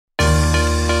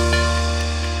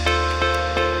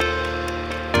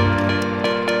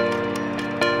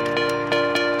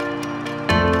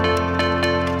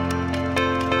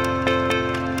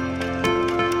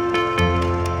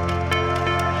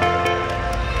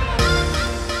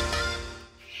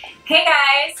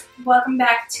welcome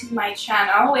back to my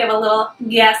channel. We have a little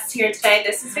guest here today.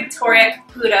 This is Victoria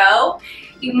Caputo.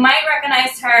 You might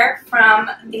recognize her from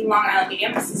the Long Island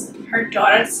Medium. This is her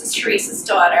daughter. This is Teresa's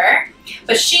daughter.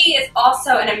 But she is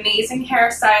also an amazing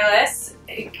hairstylist.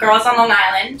 Girls on Long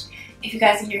Island. If you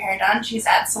guys need your hair done, she's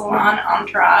at Salon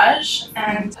Entourage.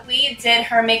 And we did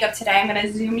her makeup today. I'm going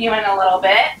to zoom you in a little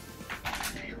bit.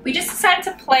 We just decided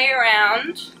to play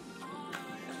around.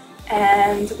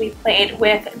 And we played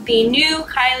with the new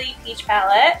Kylie peach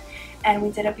palette, and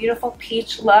we did a beautiful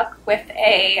peach look with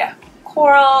a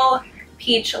coral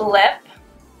peach lip,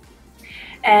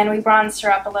 and we bronzed her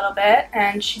up a little bit,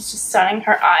 and she's just stunning.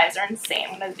 Her eyes are insane.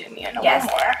 I'm gonna zoom you in a little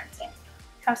more.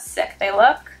 How sick they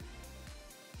look.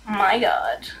 Oh my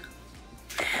god.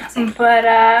 But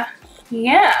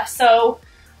yeah, so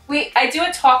I do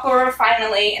a talk over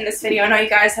finally in this video. I know you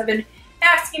guys have been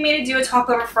asking me to do a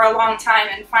talk over for a long time,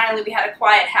 and finally we had a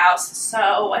quiet house,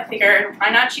 so I figured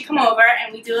why not she come over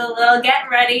and we do a little get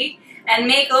ready and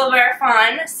makeover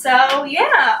fun. So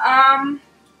yeah,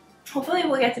 hopefully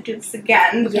we'll get to do this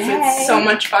again because it's so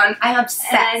much fun. I'm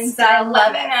obsessed. And I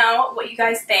love it. Know what you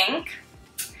guys think,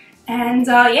 and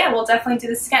yeah, we'll definitely do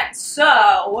this again.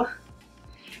 So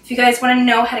if you guys want to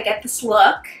know how to get this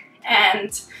look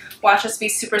and watch us be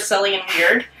super silly and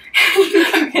weird,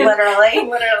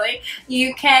 literally,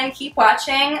 you can keep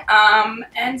watching,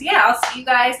 and yeah, I'll see you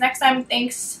guys next time.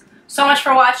 Thanks so much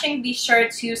for watching. Be sure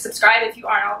to subscribe if you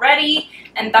aren't already,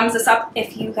 and thumbs us up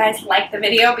if you guys like the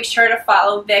video. Be sure to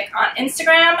follow Vic on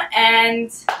Instagram,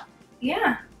 and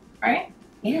yeah, right?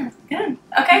 Yeah. Good.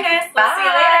 Okay guys, Bye. We'll see you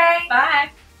later.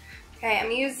 Bye. Okay,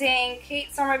 I'm using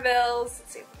Kate Somerville's,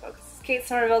 let's see if it focuses, Kate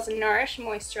Somerville's Nourish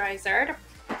Moisturizer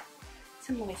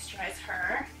to moisturize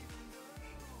her.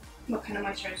 What kind of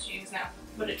moisturizer do you use now?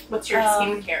 What's your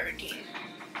skincare routine?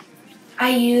 I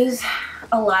use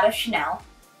a lot of Chanel.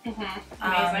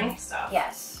 Amazing stuff.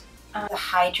 Yes. The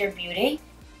Hydra Beauty.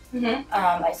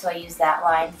 Mm-hmm. So I use that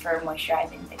line for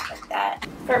moisturizing, things like that.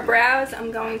 For brows,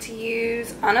 I'm going to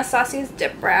use Anastasia's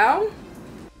Dip Brow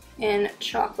in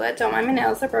chocolate. Don't mind my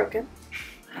nails, they're broken.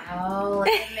 Oh, look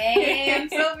at me. I'm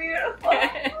so beautiful.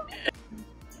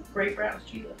 Great brows,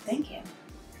 Jesus. Thank you.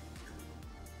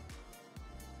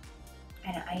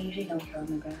 I know, I usually don't curl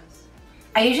my brows.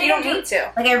 I usually don't need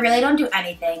to. Like, I really don't do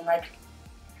anything. Like,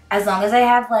 as long as I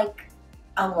have, like,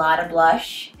 a lot of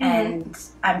blush and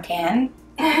I'm tan,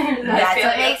 that's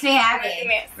what makes me happy.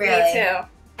 Really. Me too.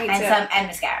 And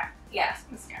mascara. Yes,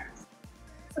 mascara.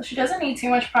 So she doesn't need too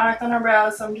much product on her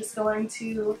brows, so I'm just going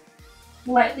to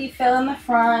lightly fill in the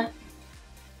front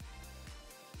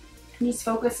and just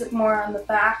focus it more on the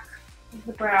back of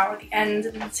the brow, the end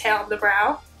and the tail of the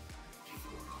brow.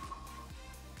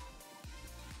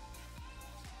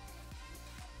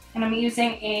 And I'm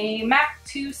using a MAC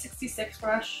 266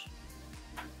 brush.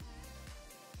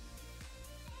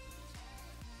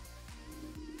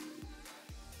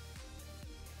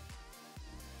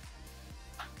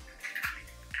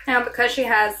 Now, because she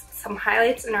has some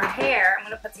highlights in her hair, I'm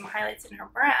going to put some highlights in her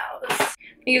brows. I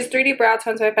use 3D Brow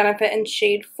Tones by Benefit in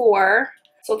shade 4.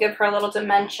 This will give her a little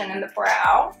dimension in the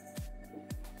brow,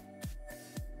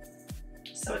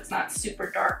 so it's not super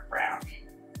dark brown.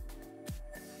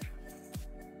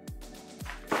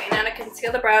 Okay, now to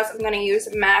conceal the brows, I'm going to use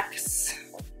MAC's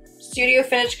Studio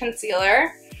Finish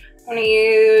Concealer. I'm going to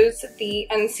use the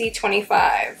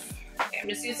NC25. Okay, I'm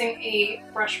just using a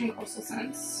brush from Coastal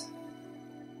Scents.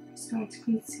 Just going to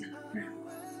conceal the brows.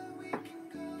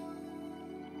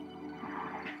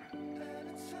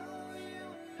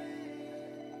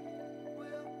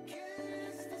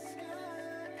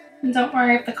 And don't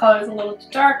worry if the color is a little too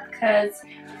dark, because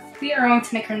we are going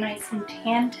to make her nice and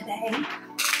tan today.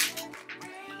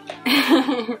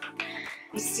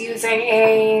 Just using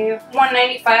a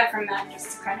 195 from MAC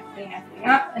just to kind of clean everything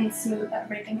up and smooth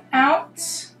everything out.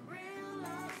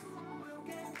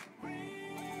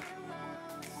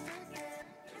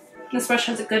 This brush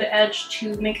has a good edge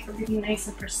to make everything nice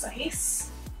and precise.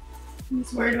 I'm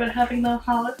just worried about having the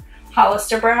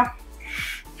Hollister brow.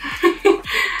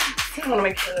 I want to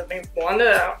make sure that they blend it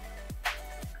out.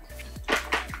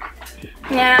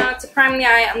 Now to prime the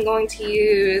eye, I'm going to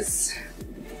use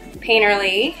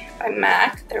Painterly by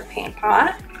MAC, their paint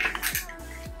pot.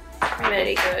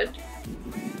 Pretty good.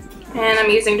 And I'm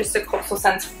using just a Coastal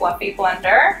Scents Fluffy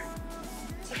Blender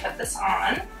to put this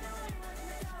on.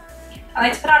 I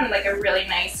like to put on like a really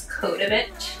nice coat of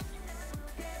it,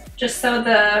 just so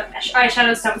the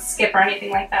eyeshadows don't skip or anything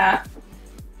like that.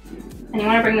 And you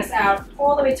want to bring this out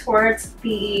all the way towards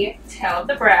the tail of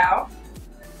the brow.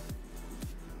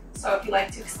 So if you like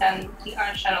to extend the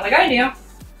eyeshadow like I do,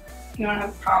 you don't have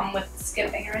a problem with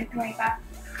skipping or anything like that.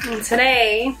 And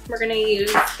today we're gonna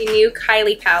use the new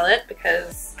Kylie palette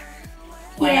because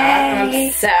why not? I'm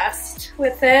obsessed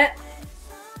with it.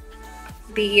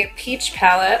 The peach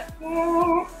palette.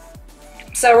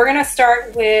 So we're gonna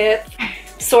start with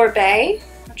Sorbet,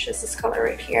 which is this color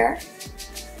right here.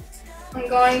 I'm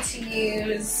going to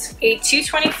use a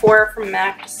 224 from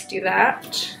MAC, just do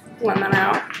that. Blend that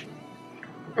out.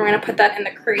 We're gonna put that in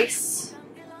the crease.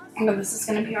 And this is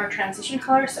gonna be our transition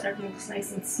color, so everything looks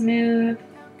nice and smooth.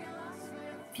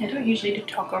 I don't usually do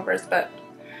talkovers, but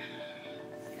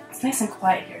it's nice and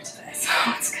quiet here today, so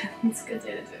it's good. It's a good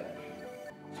day to do it.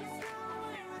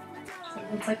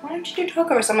 Everyone's like, why don't you do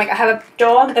talkovers? I'm like, I have a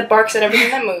dog that barks at everything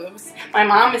that moves. My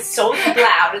mom is so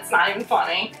loud, it's not even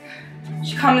funny.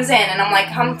 She comes in and I'm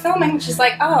like, I'm filming. She's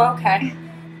like, oh, okay.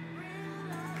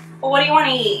 Well, what do you want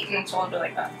to eat? And she'll be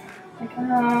like that. Like,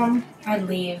 I'd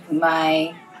leave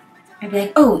my... I'd be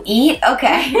like, oh, eat?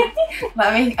 Okay.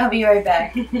 I'll be right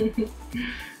back.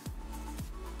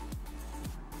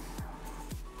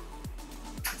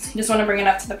 So you just want to bring it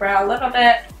up to the brow a little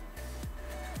bit,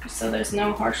 so there's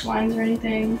no harsh lines or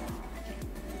anything.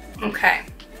 Okay,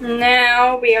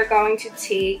 now we are going to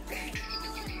take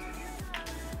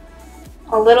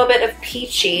a little bit of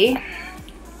Peachy,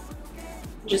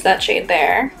 which is that shade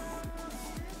there.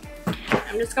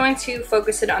 I'm just going to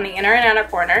focus it on the inner and outer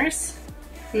corners.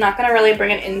 I'm not going to really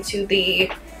bring it into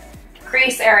the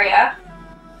crease area.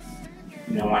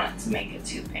 I don't want it to make it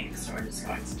too pink, so we're just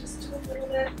going to just do a little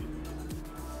bit.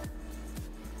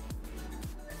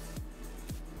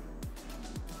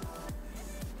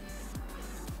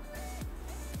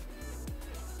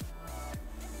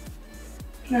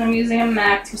 And I'm using a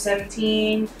MAC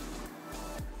 217.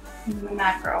 I'm a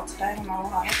MAC girl today, I don't know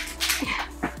why.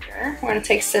 We're going to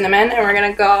take Cinnamon and we're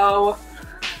going to go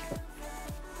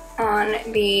on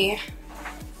the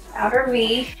outer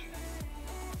V.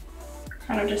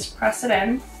 Kind of just press it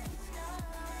in.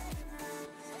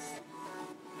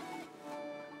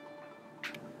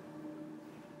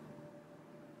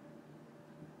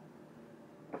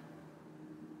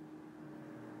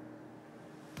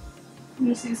 I'm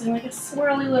just using like a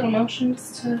swirly little motion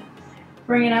just to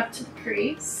bring it up to the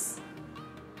crease.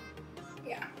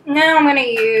 Yeah. Now I'm going to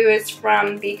use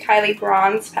from the Kylie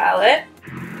Bronze palette.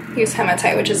 Use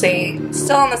Hematite, which is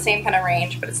still in the same kind of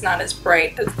range, but it's not as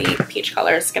bright as the peach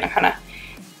color. It's going to kind of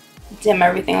dim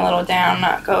everything a little down,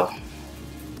 not go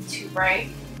too bright,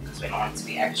 because we don't want it to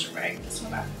be extra bright. We just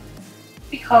want to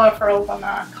be colorful, but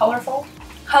not colorful.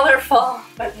 Colorful,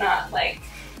 but not like...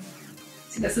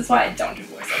 See, this is why I don't do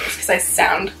voiceovers, because I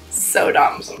sound so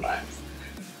dumb sometimes.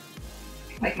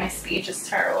 Like, my speech is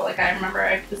terrible. Like, I remember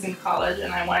I was in college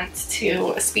and I went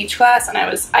to a speech class and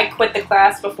I quit the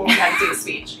class before we had to do a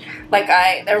speech. Like,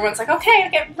 everyone's like, okay,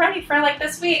 get ready for like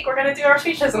this week, we're gonna do our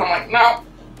speeches. And I'm like, no.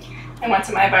 I went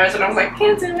to my bars and I was like,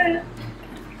 can't do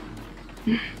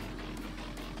it.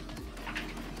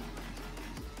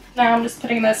 Now I'm just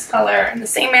putting this color in the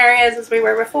same areas as we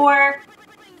were before.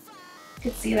 You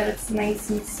can see that it's nice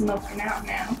and smoking out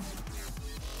now.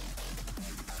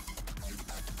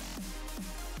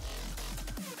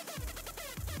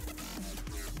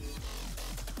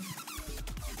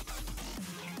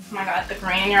 Oh my god, the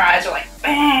green in your eyes are like,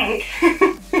 bang!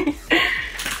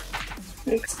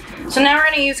 So now we're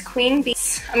going to use Queen Bee.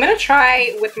 I'm going to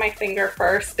try with my finger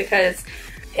first because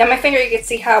on my finger you can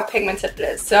see how pigmented it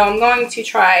is. So I'm going to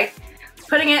try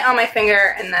putting it on my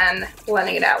finger and then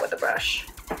blending it out with a brush.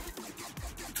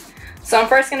 So I'm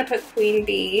first going to put Queen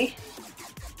Bee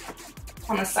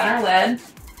on the center lid.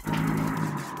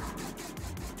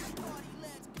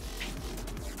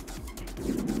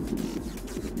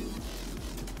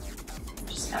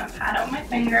 Kind of pat out my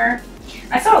finger.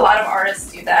 I saw a lot of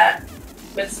artists do that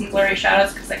with some blurry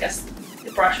shadows because I guess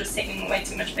the brush was taking way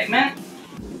too much pigment.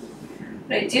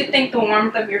 But I do think the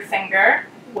warmth of your finger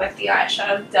with the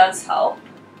eyeshadow does help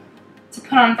to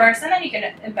put on first, and then you can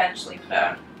eventually put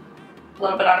a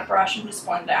little bit on a brush and just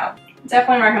blend out.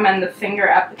 Definitely recommend the finger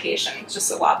application. It's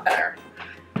just a lot better.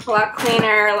 A lot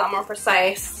cleaner, a lot more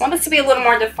precise. I want this to be a little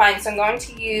more defined, so I'm going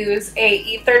to use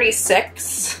a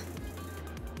E36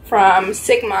 from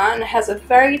Sigma, and it has a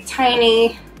very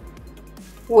tiny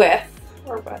width,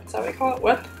 or what is that what we call it?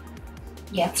 Width?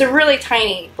 Yeah. It's a really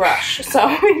tiny brush, so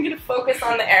you're going to focus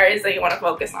on the areas that you want to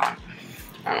focus on.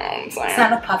 I don't know what I'm saying. It's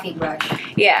not a puffy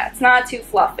brush. Yeah, it's not too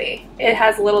fluffy. It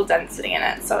has a little density in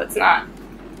it, so it's not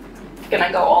going to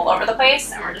go all over the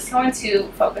place, and we're just going to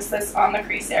focus this on the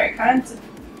crease area, kind of.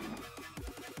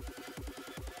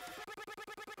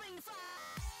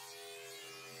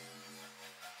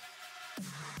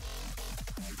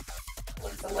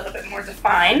 Looks a little bit more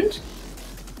defined.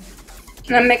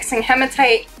 And I'm mixing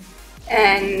Hematite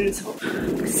and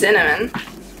cinnamon.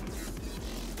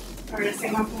 We're just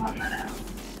gonna blend that out.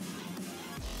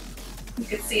 You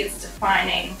can see it's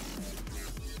defining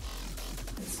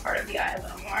this part of the eye a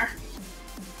little more.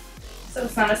 So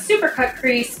it's not a super cut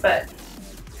crease, but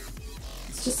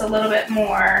it's just a little bit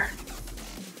more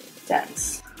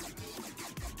dense.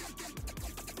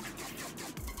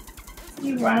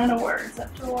 You run out of words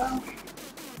after a while.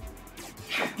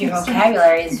 Your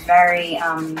vocabulary is very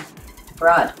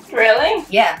broad. Really?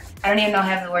 Yeah. I don't even know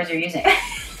half the words you're using.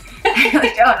 I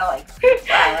really don't. I'm like, wow,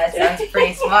 that sounds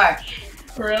pretty smart.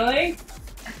 Really?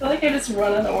 I feel like I just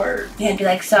run out of words. Yeah, I'd be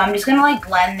like, so I'm just gonna like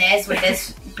blend this with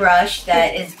this brush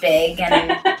that is big,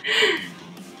 and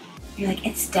you're like,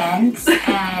 it's dense,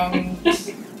 and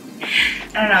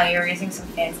I don't know, you're using some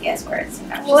fancy ass words.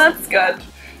 And well, that's good.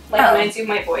 Like when I do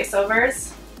my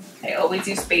voiceovers, I always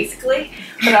use basically,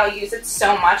 but I'll use it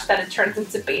so much that it turns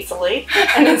into basically,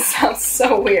 and it sounds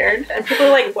so weird. And people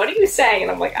are like, what are you saying?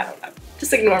 And I'm like, I don't know.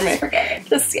 Just ignore me. Just forget it.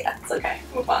 Just, yeah, it's okay.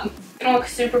 Move on. I'm gonna look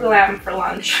super glam for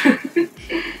lunch.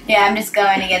 Yeah, I'm just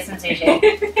going to get some sushi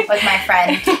with my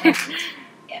friend. And,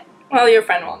 yeah. Well, your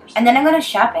friend will understand. And then I'm going to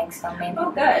shopping, so maybe. Oh,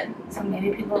 good. So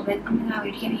maybe people will be like, oh my god,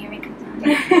 we can't hear makeup done.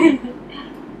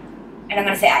 And I'm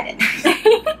going to say I did.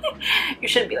 You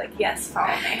should be like, yes,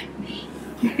 follow me.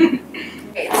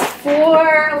 Okay,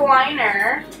 for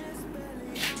liner,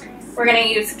 we're gonna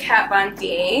use Kat Von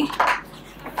D.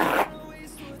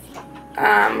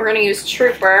 We're gonna use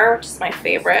Trooper, which is my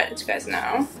favorite, as you guys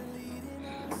know.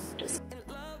 Just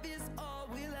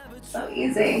so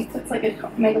easy. It's like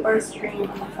a makeup artist dream.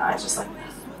 Oh my god, it's just like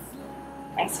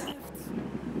nice.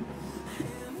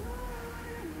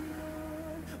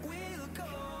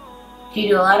 Do you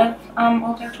do a lot of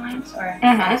older clients, or?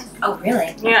 Oh,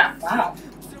 really? Yeah. Wow.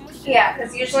 Yeah,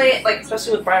 because usually, like,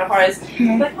 especially with bridal parties,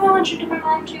 like, oh, why don't you do my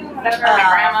mom too? Whatever. My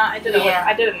grandma. I did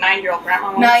a 9-year-old grandma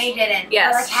once. No, you didn't.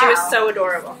 Yes, like, she was so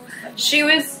adorable. She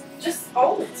was just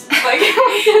old. Like,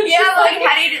 yeah, like,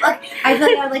 how do you do? Like, I feel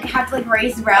like I would like have to like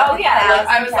raise the brow. Oh yeah, like,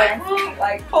 I was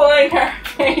like pulling her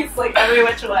face like every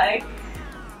which way.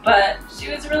 But she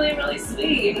was really, really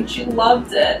sweet, and she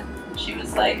loved it. She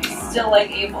was like still like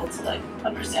able to like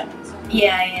understand what was going on.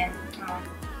 Yeah. Oh.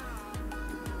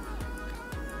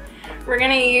 We're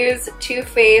gonna use Too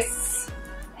Faced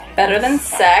Better Than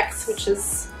Sex, which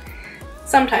is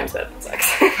sometimes better than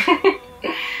sex.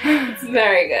 It's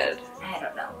very good. I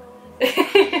don't know.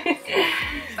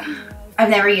 I've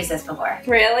never used this before.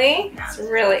 Really? No. I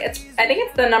think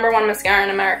it's the #1 mascara in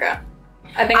America.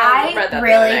 I think I read that.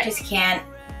 Really just can't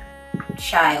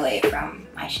shy away from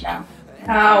my Chanel.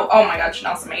 Oh my god,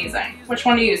 Chanel's amazing. Which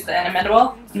one do you use? The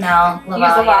Inimitable? No, You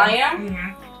use the volume?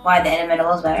 Mm-hmm. Why, the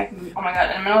Inimitable is better? Oh my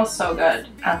god, Inimitable is so good.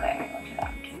 Okay, I'm gonna look it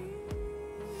up.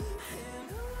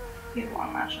 You have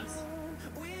long lashes.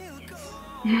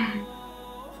 I'm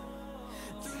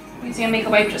using a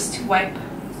makeup wipe just to wipe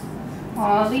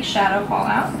all the shadow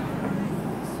fallout.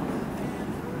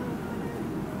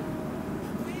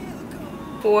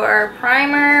 For our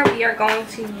primer, we are going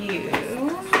to use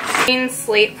Green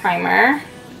Slate Primer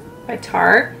by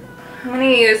Tarte. I'm going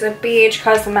to use a BH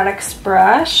Cosmetics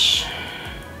brush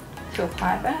to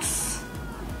apply this.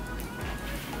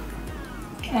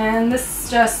 And this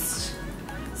just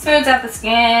smooths out the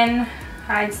skin,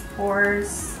 hides the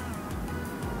pores.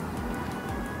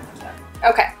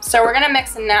 Okay, so we're going to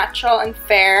mix natural and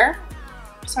fair.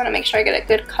 Just want to make sure I get a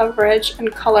good coverage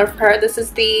and color for her. This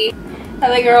is the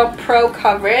LA Girl Pro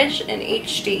Coverage in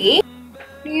HD.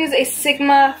 We use a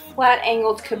Sigma flat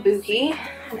angled kabuki,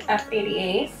 an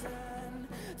F88.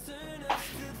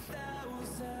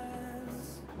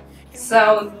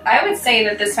 So I would say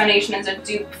that this foundation is a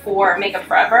dupe for Makeup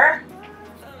Forever.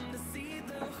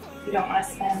 You don't want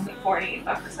to spend $48.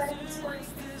 I think it's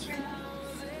 $48 right now,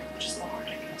 which is a little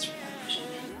ridiculous for foundation.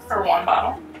 For one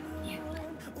bottle.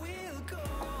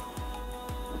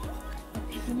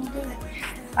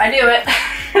 I do it.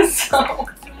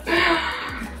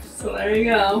 So there you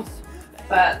go.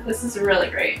 But this is really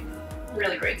great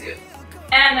dupe.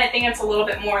 And I think it's a little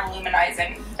bit more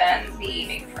luminizing than the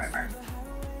Makeup Forever.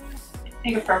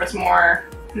 Makeup Forever is more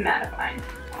mattifying.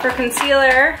 For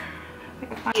concealer,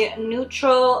 the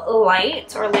Neutral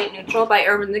Light or Light Neutral by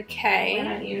Urban Decay. I'm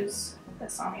gonna use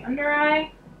this on the under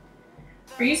eye.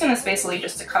 We're using this basically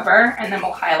just to cover, and then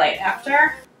we'll highlight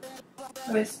after.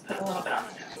 Always put a little bit on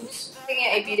the nose. I'm taking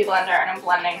a beauty blender and I'm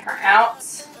blending her out.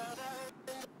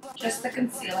 Just the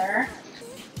concealer.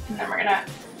 And then we're gonna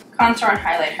contour and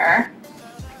highlight her.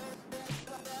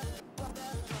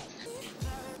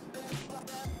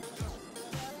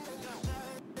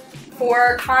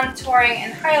 For contouring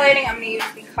and highlighting, I'm gonna use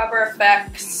the Cover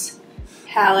FX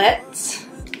palette.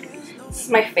 This is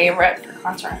my favorite for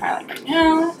contour and highlight right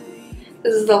now.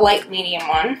 This is the light medium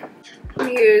one. I'm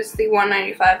going to use the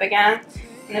 195 again.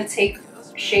 I'm going to take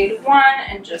shade 1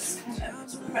 and just kind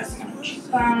of press on her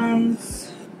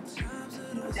cheekbones.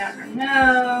 Go down her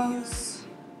nose.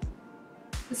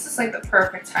 This is like the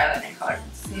perfect highlighting color.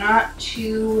 It's not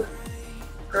too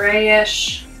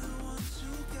grayish.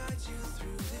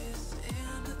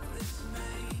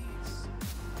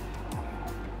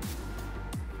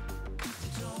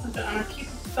 Put it on her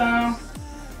cupid's bow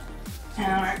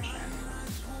and on her chin.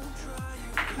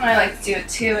 What I like to do it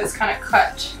too is kind of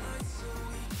cut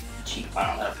the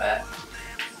cheekbone a little bit.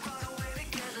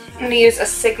 I'm going to use a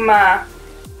Sigma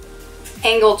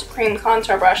angled cream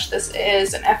contour brush. This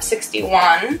is an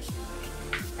F61.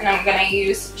 And I'm going to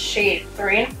use shade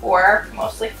 3 and 4,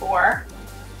 mostly 4.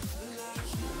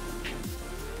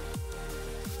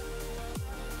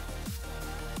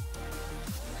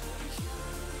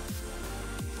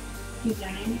 You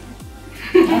doing anything?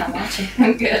 Yeah, I'm watching.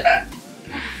 I'm good.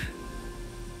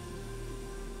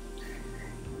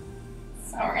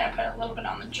 So we're going to put a little bit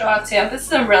on the jaw too. This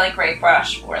is a really great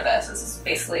brush for this. This is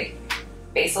basically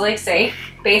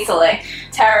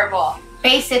terrible.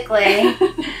 Basically.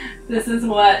 This is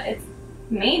what it's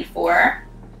made for.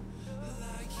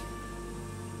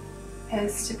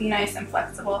 Is to be nice and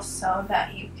flexible so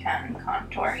that you can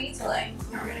contour easily.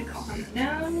 Now we're going to go on the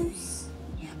nose.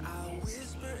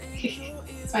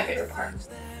 It's my favorite part.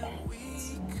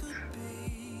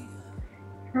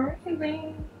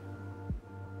 Really?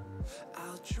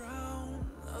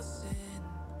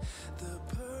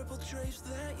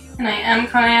 And I am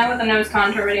coming out with a nose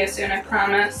contour video soon, I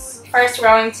promise. First, we're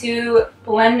going to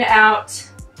blend out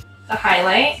the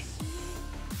highlight.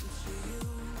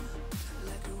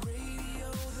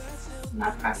 I'm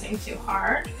not pressing too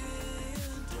hard.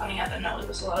 Blending out the nose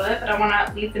just a little bit, but I want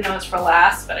to leave the nose for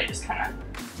last, but I just kind of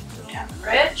go down the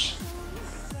bridge.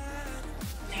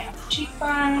 Blending out the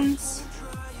cheekbones.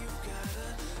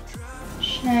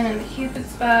 Chin and the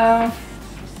cupid's bow.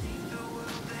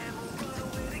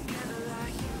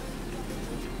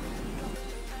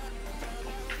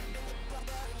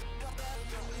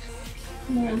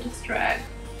 And then just drag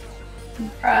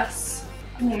and press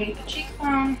underneath the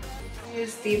cheekbone.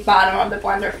 Use the bottom of the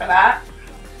blender for that.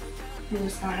 I'm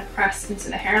just going to press into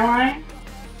the hairline.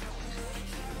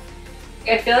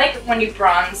 I feel like when you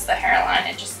bronze the hairline,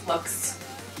 it just looks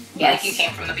like you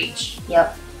came from the beach.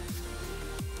 Yep.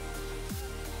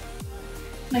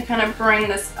 I kind of bring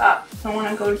this up. I want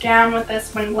to go down with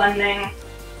this when blending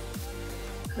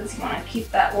because you want to keep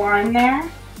that line there.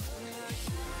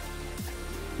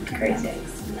 Crazy.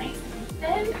 Nice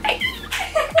and thin.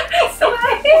 So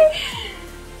happy.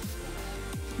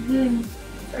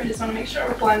 So I just want to make sure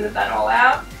we blended that all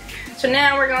out. So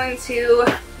now we're going to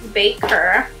bake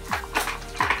her.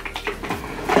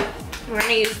 We're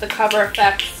going to use the Cover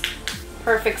FX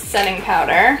Perfect Setting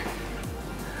Powder.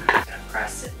 I'm going to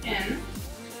press it in.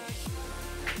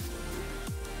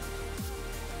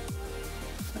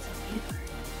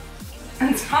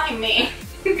 It's probably me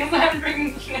because I'm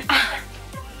drinking peanut butter.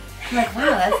 I'm like, wow,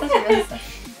 that's such a good stuff.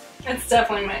 It's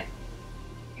definitely my,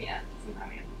 yeah, it's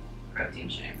probably a protein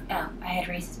shake. Oh, I had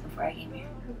Reese's before I came here.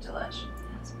 Delish.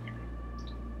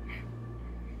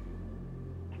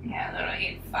 Yeah, I literally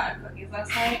ate 5 cookies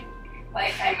last night.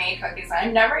 Like, I made cookies.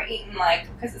 I've never eaten, like,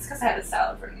 because it's because I had a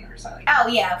salad for dinner, so like. Oh,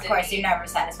 yeah, of course. You're never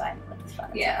satisfied with this fun.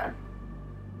 Yeah.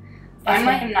 I'm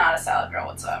like not a salad girl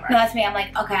whatsoever. No, that's me. I'm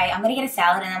like, okay, I'm gonna get a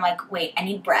salad, and I'm like, wait, I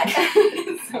need bread.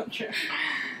 It's so true.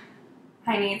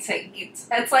 I need to eat.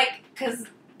 It's like, because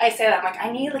I say that, I'm like,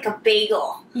 I need like a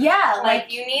bagel. Yeah,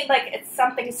 like you need like, it's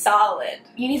something solid.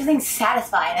 You need something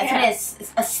satisfying. That's what it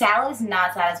is. A salad is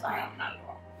not satisfying. No, not at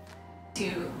all.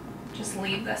 To just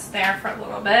leave this there for a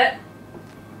little bit.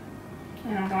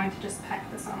 And I'm going to just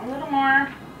pack this on a little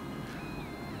more.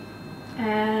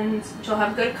 And you'll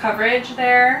have good coverage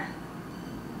there.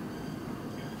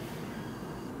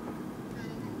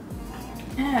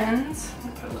 And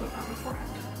I'll put a little on the forehead.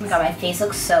 Oh my god, my face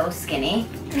looks so skinny.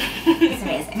 It's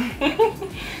amazing.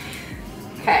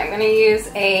 Okay, I'm going to use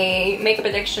a Makeup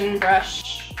Addiction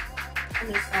brush.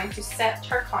 I'm just going to set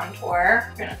her contour.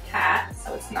 We're going to pat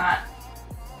so it's not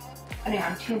putting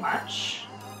on too much.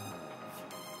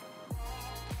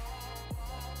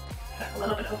 Put a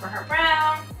little bit over her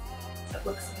brow so it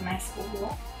looks like a nice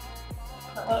oval.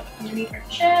 Put a little bit underneath her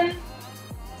chin,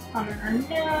 under her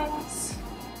nose,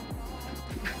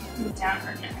 and down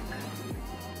her neck.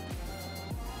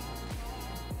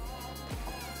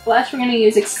 Blush, we're going to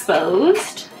use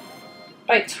Exposed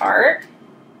by Tarte.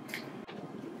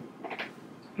 Oh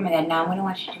my god, now I'm going to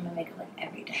watch you do my makeup like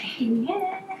every day.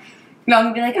 Yeah. No,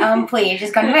 I'm gonna be like, please,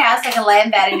 just come to my house so I can lay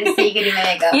in bed and just so you can do my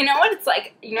makeup. You know what it's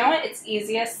like? You know what? It's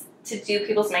easiest to do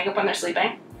people's makeup when they're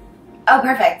sleeping. Oh,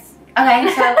 perfect.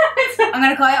 Okay, so I'm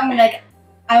gonna call you. I'm gonna be like,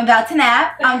 I'm about to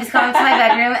nap. I'm just going to my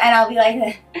bedroom, and I'll be like,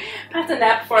 I have to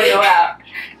nap before I go out.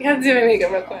 You have to do my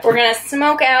makeup real quick. We're gonna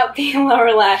smoke out the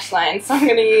lower lash line, so I'm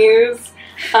gonna use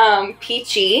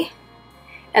Peachy.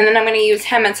 And then I'm going to use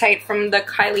Hematite from the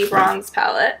Kylie Bronze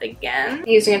palette again. I'm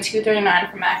using a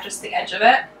 239 for MAC, just the edge of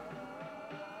it.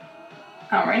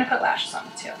 Oh, we're going to put lashes on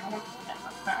it too. I won't forget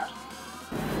about that.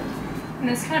 And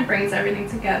this kind of brings everything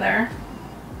together.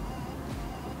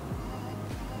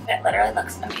 it literally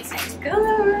looks amazing.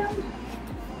 Good.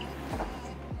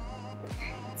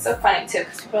 It's so funny too,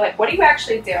 because people are like, what do you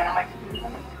actually do? And I'm like,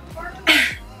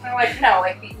 they're like, no,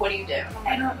 like, what do you do? And I'm like,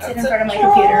 I don't sit in front of my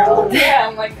computer all day. Yeah,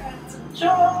 I'm like, that's a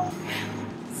job.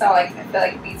 So like, I feel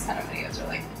like these kind of videos are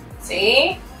like,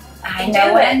 see? I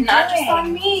know what I'm not doing. just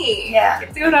on me. Yeah. You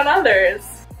do it on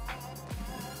others.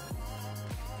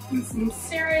 And some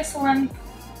serious length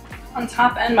on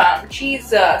top and bottom.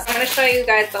 Jesus. I'm going to show you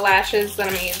guys the lashes that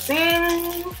I'm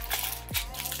using.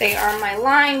 They are my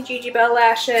line GigiBelle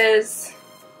Lashes.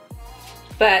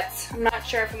 But I'm not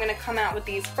sure if I'm going to come out with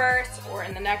these first or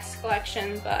in the next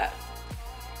collection, but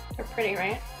they're pretty,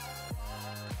 right?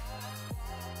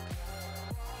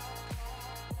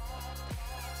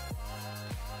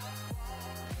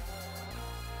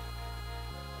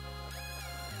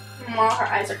 And while her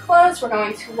eyes are closed, we're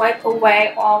going to wipe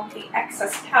away all the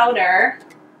excess powder.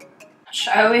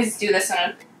 I always do this in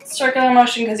a circular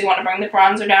motion because you want to bring the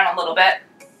bronzer down a little bit.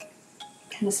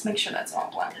 And just make sure that's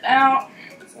all blended out.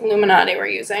 It's Illuminati we're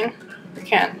using. We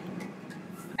can.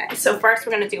 Okay, so first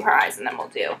we're going to do her eyes and then we'll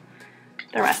do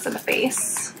the rest of the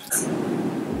face.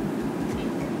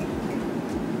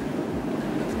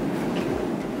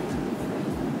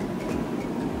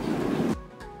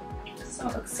 So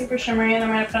it looks super shimmery, and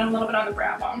I'm going to put a little bit on the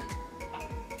brow bone.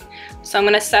 So I'm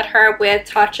going to set her with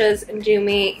Tatcha's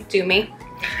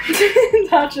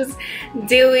Tatcha's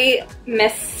Dewy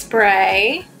Mist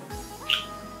Spray.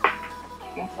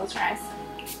 I'm going to close your eyes.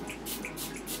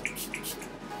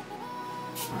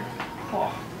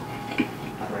 Cool.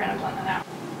 But we're going to blend that out.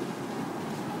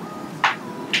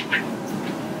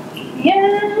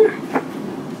 Yeah.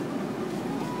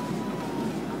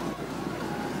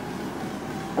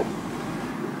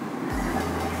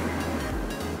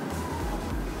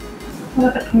 A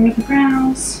little bit under the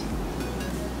brows.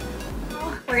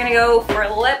 We're gonna go for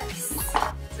lips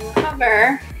and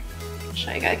cover.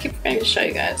 Show you guys. I keep forgetting to show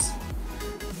you guys.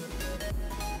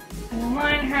 And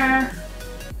line her.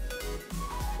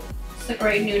 It's a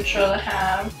great neutral to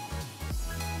have.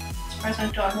 I'm surprised my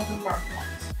dog hasn't worked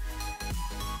once.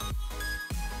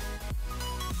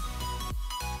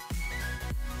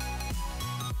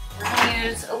 We're gonna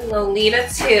use Lolita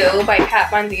 2 by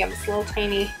Kat Von D. I'm this little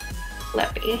tiny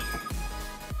lippy.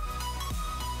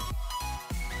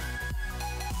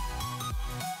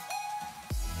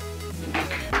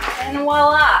 And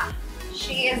voila!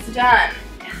 She is done.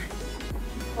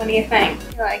 What do you think?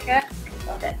 You like it?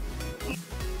 Love it.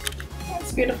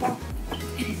 It's beautiful.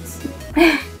 It is.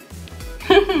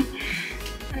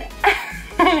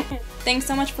 Thanks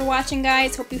so much for watching,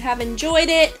 guys. Hope you have enjoyed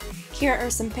it. Here are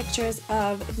some pictures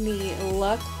of the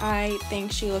look. I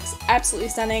think she looks absolutely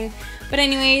stunning. But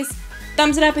anyways,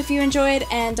 thumbs it up if you enjoyed,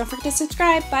 and don't forget to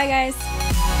subscribe. Bye, guys.